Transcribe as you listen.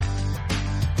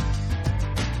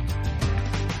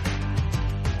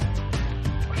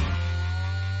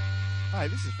Hi,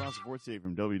 this is Francois Fortier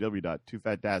from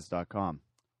www.twofatdads.com.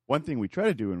 One thing we try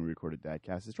to do when we record a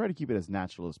Dadcast is try to keep it as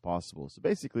natural as possible. So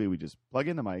basically, we just plug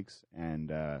in the mics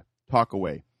and talk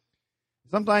away.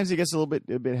 Sometimes it gets a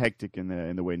bit hectic in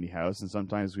the Whitney house, and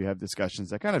sometimes we have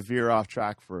discussions that kind of veer off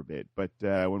track for a bit. But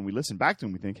when we listen back to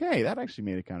them, we think, hey, that actually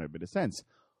made a kind of a bit of sense.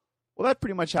 Well, that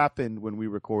pretty much happened when we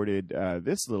recorded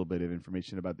this little bit of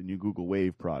information about the new Google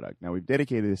Wave product. Now, we've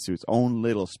dedicated this to its own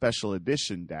little special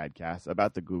edition Dadcast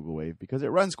about the Google Wave because it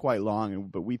runs quite long,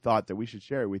 but we thought that we should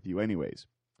share it with you anyways.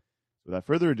 Without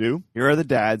further ado, here are the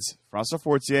dads, Francois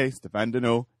Fortier, Stéphane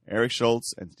Deneau, Eric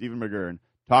Schultz, and Stephen McGurn,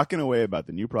 talking away about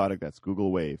the new product that's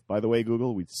Google Wave. By the way,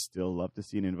 Google, we'd still love to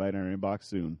see an invite in our inbox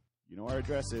soon. You know our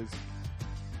address is.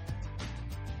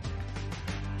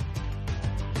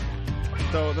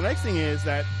 So the next thing is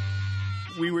that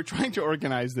we were trying to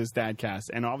organize this Dadcast,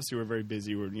 and obviously we're very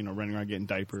busy. We're running around getting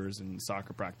diapers and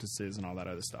soccer practices and all that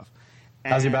other stuff.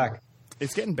 And how's your back?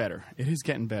 It's getting better. It is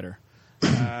getting better.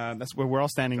 That's where we're all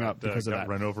standing up because of that.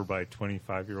 Run over by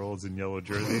 25-year-olds in yellow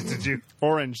jerseys. Did you?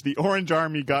 The Orange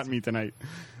Army got me tonight.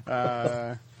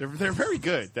 They're very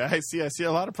good. I see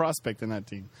a lot of prospect in that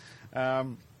team.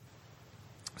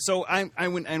 So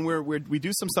we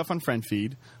do some stuff on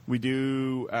FriendFeed. We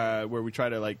do where we try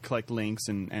to collect links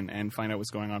and find out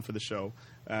what's going on for the show.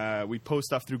 We post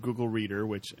stuff through Google Reader,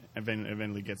 which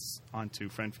eventually gets onto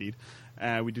FriendFeed.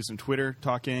 We do some Twitter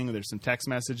talking. There's some text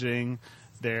messaging.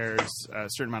 There's a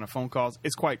certain amount of phone calls.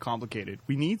 It's quite complicated.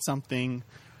 We need something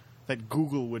that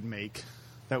Google would make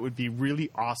that would be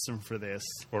really awesome for this.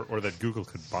 Or that Google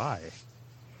could buy.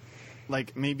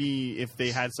 Like maybe if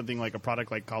they had something like a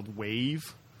product called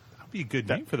Wave. That would be a good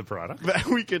name for the product. That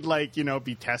we could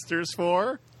be testers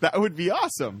for. That would be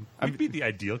awesome. We'd be the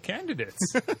ideal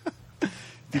candidates.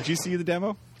 Did you see the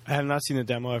demo? I have not seen the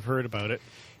demo. I've heard about it.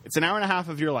 It's an hour and a half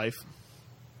of your life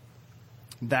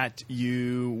that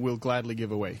you will gladly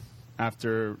give away.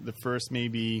 After the first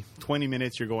maybe 20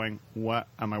 minutes, you're going, what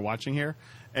am I watching here?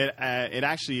 It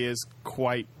actually is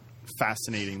quite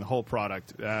fascinating, the whole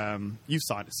product. You've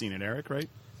seen it, Eric, right?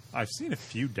 I've seen a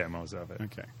few demos of it.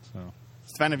 Okay. So,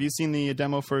 Stefan, have you seen the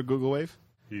demo for Google Wave?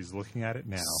 He's looking at it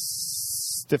now.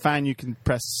 Stefan, you can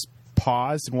press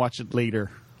pause and watch it later.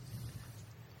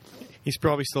 He's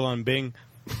probably still on Bing.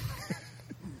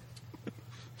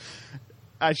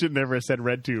 I should never have said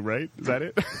RedTube, right? Is that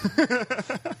it?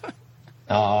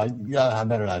 Yeah, I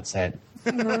better not say it.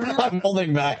 I'm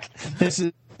holding back. This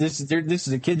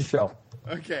is a kid's show.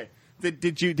 Okay.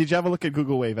 Did you have a look at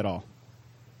Google Wave at all?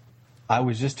 I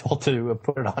was just told to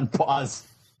put it on pause.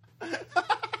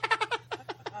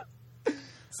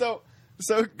 So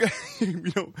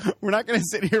we're not going to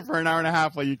sit here for an hour and a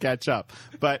half while you catch up.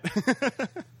 But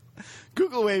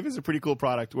Google Wave is a pretty cool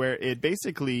product where it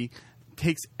basically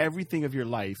takes everything of your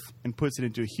life and puts it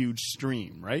into a huge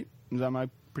stream, right? Am I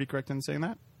pretty correct in saying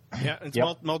that? Yeah, it's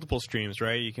multiple streams,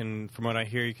 right? You can, from what I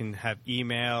hear, you can have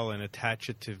email and attach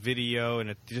it to video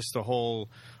and just a whole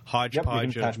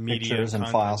hodgepodge of media pictures and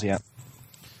content. files. Yeah,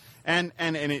 and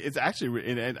it's actually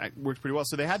it works pretty well.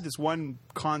 So they had this one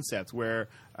concept where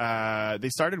they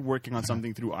started working on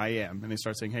something through IM, and they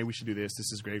start saying, "Hey, we should do this.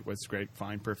 This is great. What's great?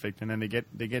 Fine, perfect." And then they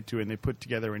get to it, and they put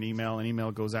together an email. An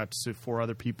email goes out to 4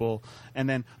 other people, and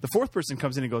then the 4th person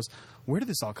comes in and goes, "Where did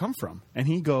this all come from?" And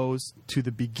he goes to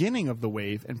the beginning of the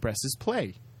wave and presses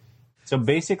play. So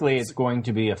basically, it's going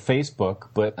to be a Facebook,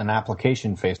 but an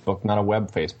application Facebook, not a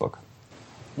web Facebook.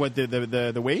 What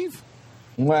the wave?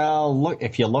 Well, look,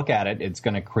 if you look at it, it's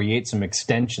going to create some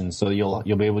extensions, so you'll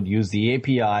be able to use the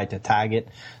API to tag it,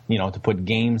 to put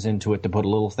games into it, to put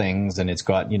little things, and it's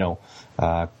got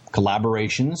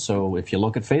collaboration. So if you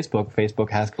look at Facebook, Facebook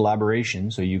has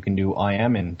collaboration, so you can do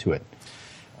IM into it.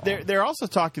 They're also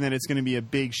talking that it's going to be a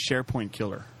big SharePoint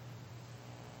killer.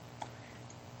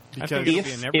 Because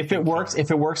if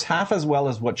it works half as well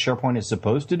as what SharePoint is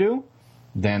supposed to do,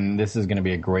 then this is going to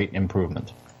be a great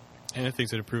improvement. And I think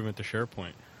it's an improvement to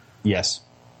SharePoint. Yes.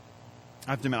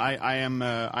 I have to admit,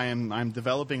 I'm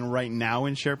developing right now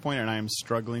in SharePoint, and I am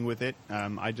struggling with it.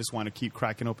 I just want to keep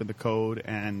cracking open the code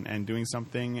and doing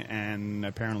something, and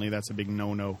apparently that's a big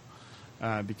no-no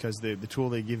because the tool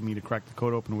they give me to crack the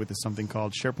code open with is something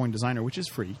called SharePoint Designer, which is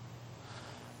free.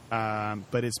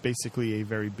 But it's basically a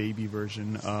very baby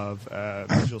version of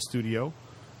Visual Studio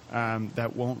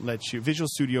that won't let you... Visual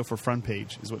Studio for front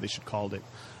page is what they should call it.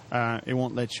 It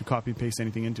won't let you copy and paste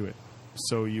anything into it.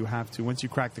 So you have to, once you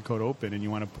crack the code open and you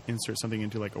want to insert something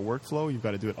into like a workflow, you've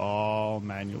got to do it all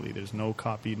manually. There's no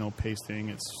copy, no pasting.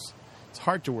 It's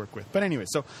hard to work with. But anyway,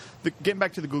 so getting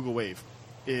back to the Google Wave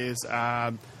is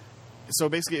So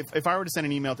basically, if I were to send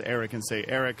an email to Eric and say,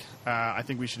 Eric, I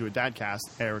think we should do a Dadcast,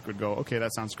 Eric would go, okay,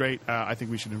 that sounds great. I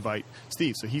think we should invite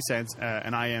Steve. So he sends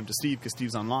an IM to Steve because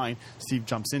Steve's online. Steve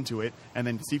jumps into it, and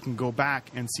then Steve can go back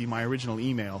and see my original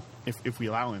email if we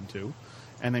allow him to,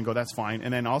 and then go, that's fine.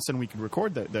 And then all of a sudden we could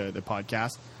record the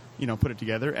podcast, put it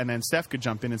together, and then Steph could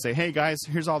jump in and say, hey, guys,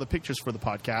 here's all the pictures for the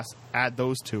podcast. Add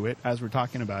those to it as we're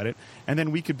talking about it. And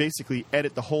then we could basically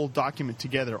edit the whole document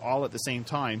together all at the same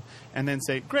time and then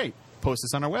say, great, post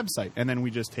this on our website. And then we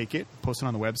just take it, post it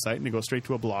on the website, and it goes straight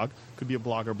to a blog. Could be a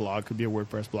Blogger blog, could be a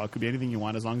WordPress blog, could be anything you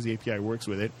want as long as the API works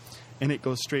with it. And it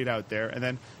goes straight out there. And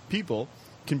then people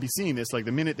can be seeing this. Like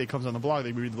the minute they comes on the blog,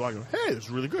 they read the blog and go, hey, this is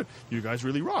really good. You guys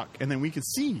really rock. And then we can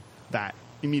see that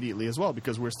immediately as well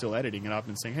because we're still editing it up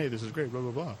and saying, hey, this is great, blah, blah,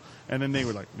 blah. And then they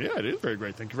were like, yeah, it is very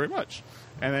great. Thank you very much.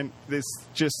 And then this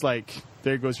just like,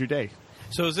 there goes your day.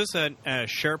 So is this a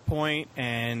SharePoint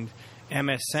and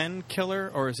MSN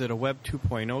killer, or is it a Web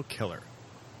 2.0 killer?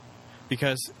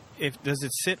 Because does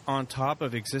it sit on top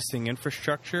of existing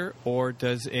infrastructure, or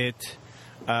does it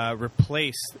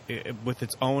replace it with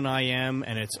its own IM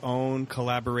and its own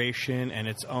collaboration and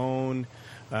its own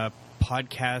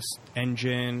podcast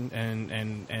engine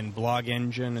and blog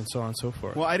engine and so on and so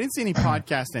forth? Well, I didn't see any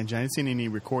podcast engine. I didn't see any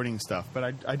recording stuff,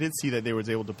 but I did see that they was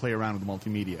able to play around with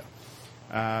multimedia.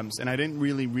 And I didn't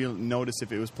really notice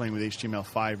if it was playing with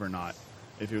HTML5 or not.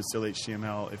 If it was still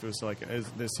HTML, if it was still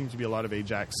there seems to be a lot of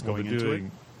Ajax going into it.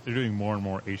 They're doing more and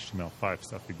more HTML5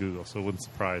 stuff at Google, so it wouldn't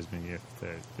surprise me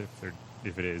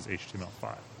if it is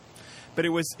HTML5. But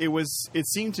it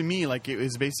seemed to me like it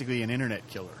was basically an internet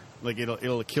killer. Like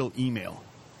it'll kill email.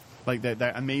 Like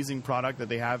that amazing product that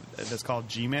they have that's called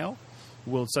Gmail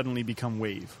will suddenly become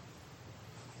Wave.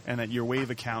 And that your Wave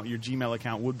account, your Gmail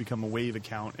account would become a Wave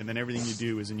account, and then everything you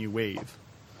do is a new Wave.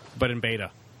 But in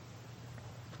beta.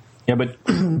 Yeah, but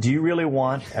do you really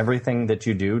want everything that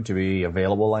you do to be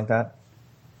available like that?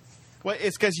 Well,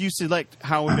 it's because you select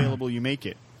how available you make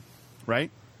it, right?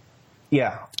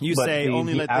 Yeah, you but say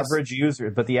only let average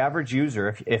user. But the average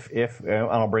user, if and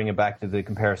I'll bring it back to the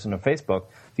comparison of Facebook.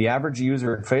 The average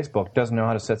user at Facebook doesn't know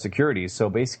how to set securities. So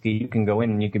basically, you can go in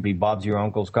and you could be Bob's your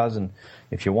uncle's cousin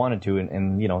if you wanted to,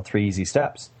 in 3 easy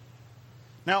steps.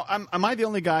 Now, am I the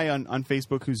only guy on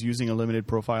Facebook who's using a limited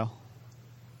profile?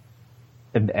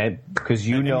 And because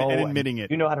and admitting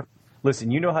it, you know how to.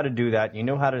 Listen, you know how to do that. You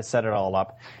know how to set it all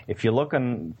up. If you look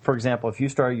on, for example, if you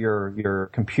start your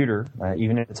computer,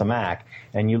 even if it's a Mac,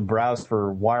 and you browse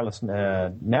for wireless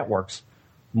networks,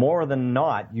 more than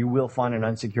not, you will find an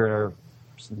unsecure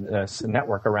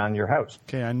network around your house.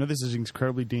 Okay, I know this is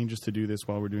incredibly dangerous to do this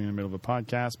while we're doing in the middle of a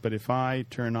podcast, but if I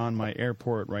turn on my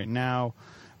airport right now,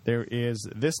 there is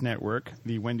this network,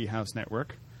 the Wendy House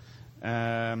network,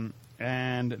 and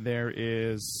there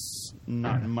is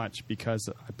not much because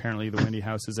apparently the Wendy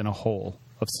House is in a hole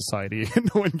of society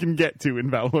and no one can get to in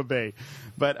Valua Bay.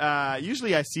 But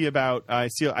usually I see a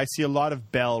lot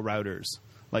of Bell routers,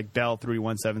 like Bell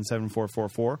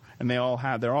 3177444, and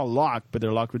they're all locked, but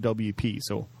they're locked with WP,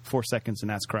 so 4 seconds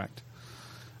and that's correct.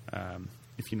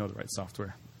 If you know the right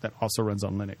software that also runs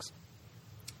on Linux.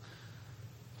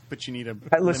 But you need a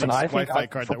Listen, Linux I think Wi-Fi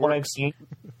card that works.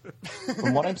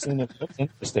 From what I've seen, it looks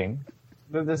interesting.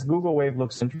 This Google Wave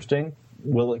looks interesting.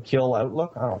 Will it kill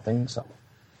Outlook? I don't think so.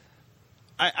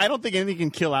 I don't think anything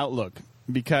can kill Outlook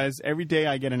because every day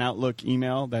I get an Outlook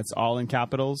email that's all in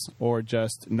capitals or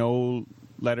just no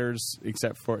letters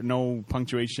except for no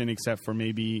punctuation except for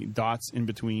maybe dots in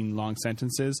between long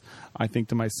sentences. I think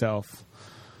to myself,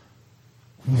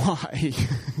 why?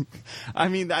 I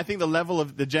mean, I think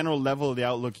the general level of the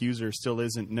Outlook user still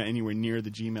isn't anywhere near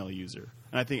the Gmail user.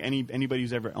 And I think anybody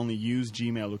who's ever only used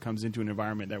Gmail who comes into an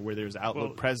environment where there's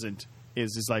Outlook present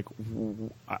is like,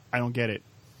 I don't get it.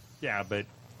 Yeah, but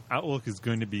Outlook is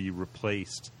going to be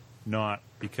replaced not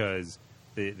because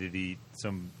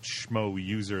some schmo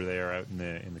user there out in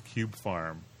the cube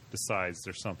farm decides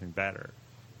there's something better.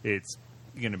 It's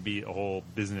going to be a whole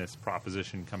business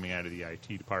proposition coming out of the IT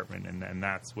department, and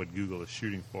that's what Google is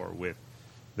shooting for with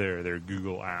their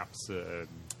Google apps.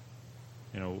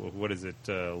 What is it?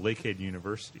 Lakehead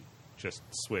University just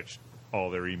switched all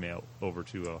their email over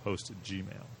to a hosted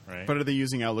Gmail, right? But are they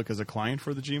using Outlook as a client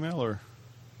for the Gmail, or?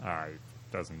 It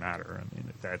doesn't matter. I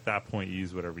mean, at that point, you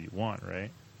use whatever you want, right?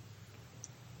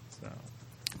 So,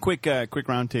 quick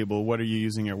roundtable. What are you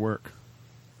using at work?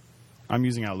 I'm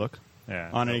using Outlook.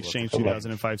 Yeah, on an Exchange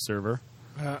 2005 server.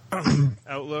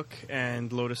 Outlook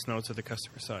and Lotus Notes at the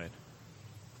customer side.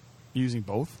 Using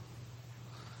both?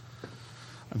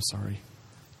 I'm sorry.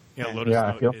 Yeah, Lotus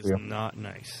Note is not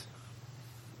nice.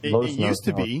 It used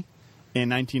to be in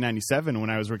 1997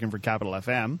 when I was working for Capital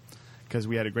FM. because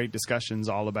we had great discussions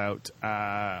all about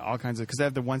all kinds of, because they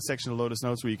have the one section of Lotus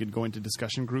Notes where you could go into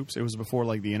discussion groups. It was before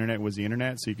like the internet was the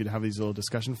internet, so you could have these little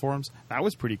discussion forums. That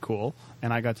was pretty cool,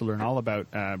 and I got to learn all about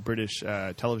British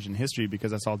television history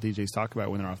because that's all DJs talk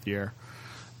about when they're off the air.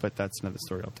 But that's another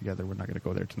story altogether. We're not going to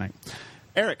go there tonight.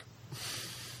 Eric.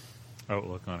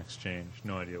 Outlook on Exchange.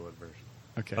 No idea what version.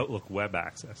 Okay. Outlook Web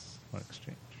Access on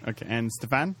Exchange. Okay, and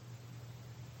Stefan?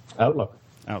 Outlook.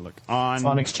 Outlook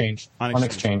On Exchange. On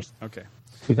Exchange. Okay.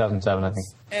 2007, I think.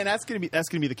 And that's gonna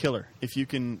be the killer. If you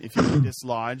can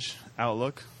dislodge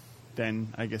Outlook,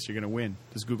 then I guess you're gonna win.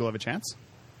 Does Google have a chance?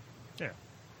 Yeah.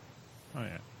 Oh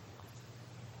yeah.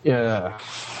 Yeah.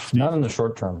 Not in the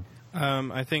short term.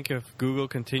 I think if Google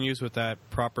continues with that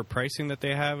proper pricing that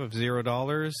they have of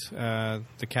 $0,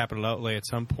 the capital outlay at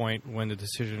some point when the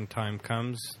decision time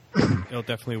comes, it'll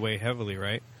definitely weigh heavily,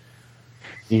 right?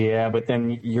 Yeah, but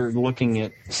then you're looking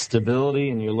at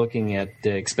stability and you're looking at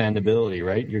expandability,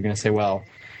 right? You're going to say, well,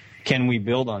 can we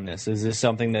build on this? Is this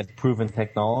something that's proven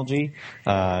technology?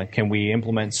 Can we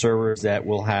implement servers that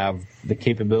will have the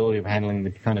capability of handling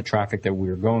the kind of traffic that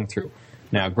we're going through?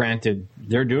 Now, granted,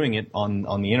 they're doing it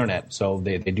on the internet, so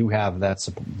they do have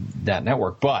that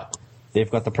network, but they've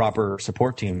got the proper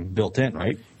support team built in,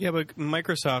 right? Yeah, but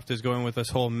Microsoft is going with this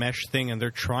whole mesh thing, and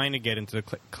they're trying to get into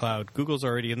the cloud. Google's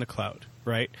already in the cloud,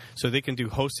 right? So they can do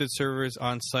hosted servers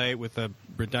on site with a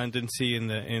redundancy in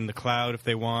the cloud if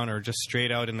they want, or just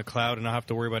straight out in the cloud and not have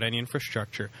to worry about any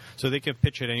infrastructure. So they can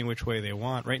pitch it any which way they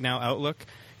want. Right now, Outlook,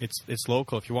 it's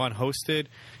local. If you want hosted,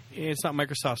 it's not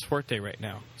Microsoft's forte right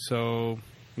now. So,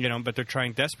 but they're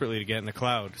trying desperately to get in the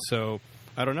cloud. So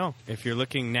I don't know. If you're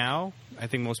looking now, I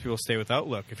think most people stay with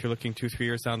Outlook. If you're looking 2-3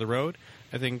 years down the road,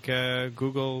 I think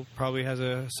Google probably has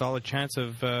a solid chance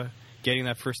of getting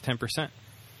that first 10%.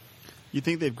 You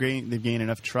think they've gained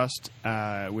enough trust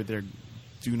with their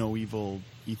do no evil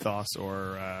ethos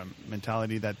or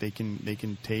mentality that they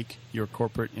can take your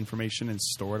corporate information and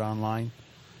store it online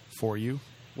for you?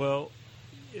 Well,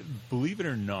 believe it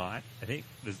or not, I think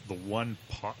the one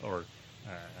I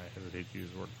hesitate to use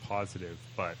the word positive,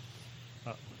 but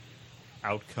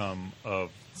outcome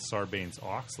of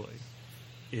Sarbanes-Oxley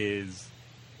is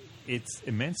it's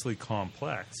immensely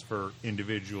complex for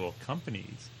individual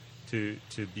companies to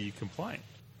be compliant.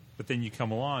 But then you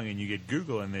come along and you get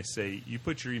Google and they say, you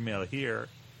put your email here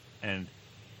and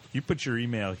you put your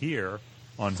email here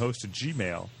on hosted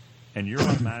Gmail and you're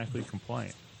automatically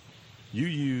compliant. You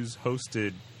use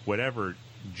hosted whatever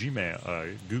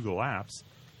Gmail, Google Apps,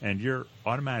 and you're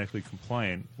automatically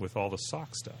compliant with all the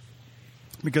SOC stuff.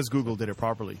 Because Google did it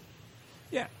properly.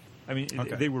 Yeah. I mean,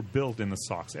 they were built in the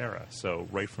SOX era. So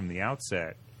right from the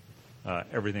outset,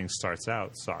 everything starts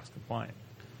out SOX compliant.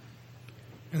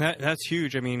 And that's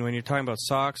huge. I mean, when you're talking about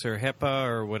SOX or HIPAA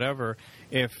or whatever,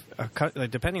 if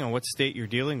depending on what state you're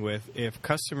dealing with, if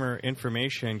customer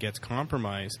information gets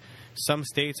compromised, some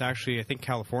states actually, I think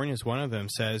California is one of them,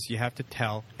 says you have to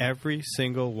tell every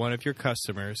single one of your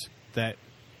customers that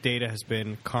data has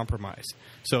been compromised.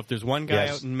 So if there's one guy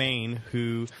out in Maine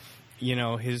who,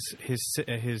 his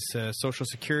Social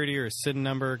Security or his SIN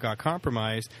number got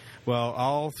compromised, well,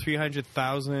 all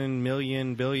 300,000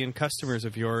 million billion customers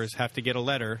of yours have to get a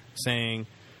letter saying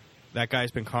that guy's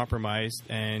been compromised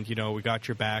and, we got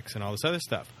your backs and all this other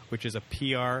stuff, which is a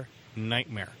PR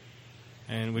nightmare.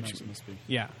 And which,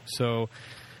 yeah, so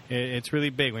it's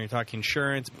really big when you're talking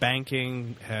insurance,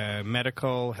 banking,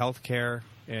 medical, healthcare.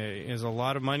 There's a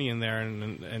lot of money in there,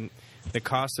 and the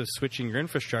cost of switching your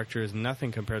infrastructure is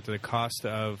nothing compared to the cost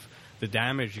of the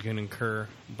damage you can incur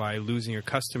by losing your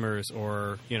customers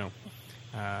or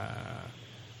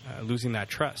losing that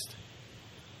trust.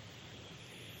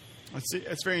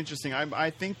 It's very interesting. I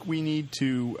think we need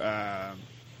to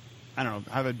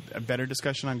have a better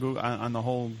discussion on Google, on the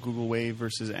whole Google Wave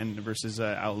versus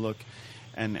Outlook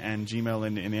and Gmail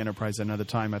in the enterprise at another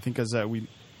time. I think we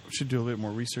should do a little bit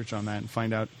more research on that and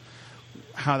find out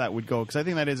how that would go, because I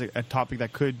think that is a topic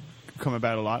that could come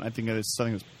about a lot. I think that is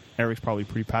something that Eric's probably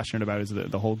pretty passionate about, is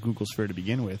the whole Google sphere to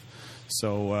begin with.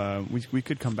 So we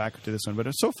could come back to this one, but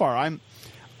so far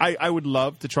I would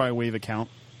love to try a Wave account.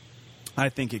 I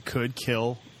think it could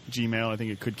kill Gmail. I think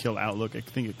it could kill Outlook. I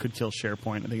think it could kill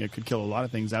SharePoint. I think it could kill a lot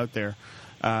of things out there.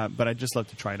 But I'd just love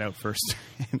to try it out first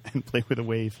and play with a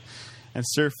Wave and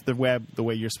surf the web the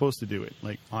way you're supposed to do it,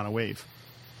 like on a Wave.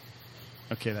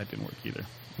 Okay, that didn't work either.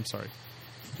 I'm sorry.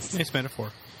 Nice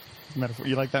metaphor.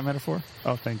 You like that metaphor?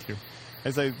 Oh, thank you.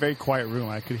 It's a very quiet room.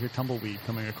 I could hear tumbleweed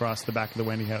coming across the back of the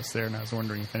Wendy house there, and I was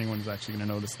wondering if anyone's actually going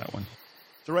to notice that one.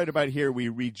 So right about here, we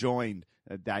rejoined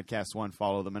Dadcast 1,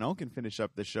 Follow the Minogue, and finish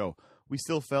up the show. We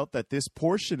still felt that this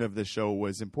portion of the show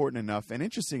was important enough and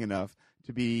interesting enough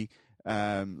to be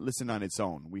listen on its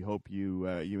own. We hope you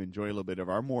enjoy a little bit of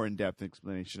our more in-depth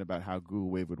explanation about how Google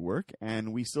Wave would work,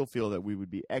 and we still feel that we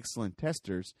would be excellent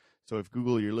testers. So if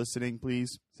Google, you're listening,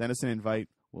 please send us an invite.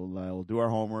 We'll do our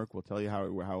homework. We'll tell you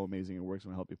how amazing it works,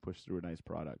 and we'll help you push through a nice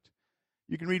product.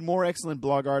 You can read more excellent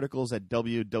blog articles at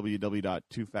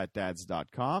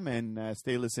www.twofatdads.com, and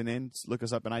stay listening. Look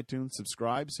us up on iTunes,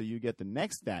 subscribe, so you get the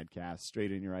next Dadcast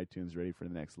straight in your iTunes, ready for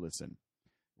the next listen.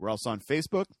 We're also on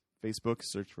Facebook.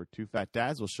 Search for Two Fat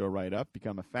Dads. We'll show right up.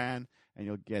 Become a fan, and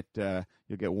you'll get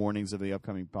warnings of the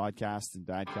upcoming podcasts and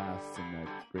Dadcasts and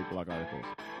great blog articles.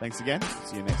 Thanks again.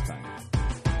 See you next time.